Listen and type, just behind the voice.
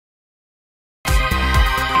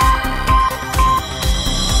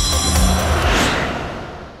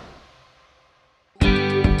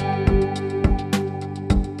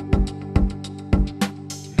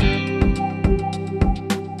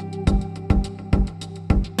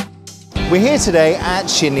We're here today at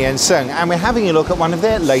Hsin Lien Sheng and we're having a look at one of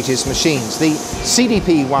their latest machines, the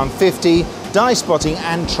CDP 150 die spotting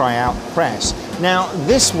and tryout press. Now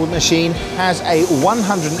this machine has a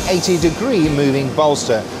 180-degree moving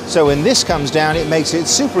bolster, so when this comes down it makes it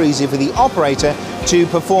super easy for the operator to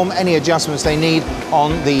perform any adjustments they need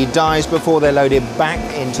on the dies before they're loaded back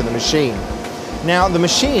into the machine. Now the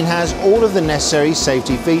machine has all of the necessary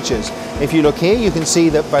safety features. If you look here you can see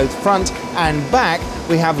that both front and back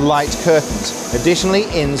we have light curtains. Additionally,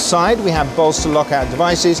 inside we have bolster lockout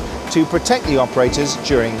devices to protect the operators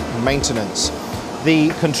during maintenance. The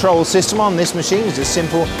control system on this machine is a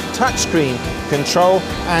simple touchscreen control,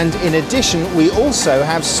 and in addition we also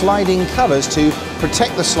have sliding covers to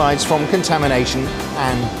protect the slides from contamination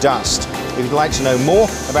and dust. If you'd like to know more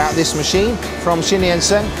about this machine from Hsin Lien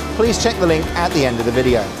Sheng, please check the link at the end of the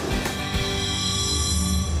video.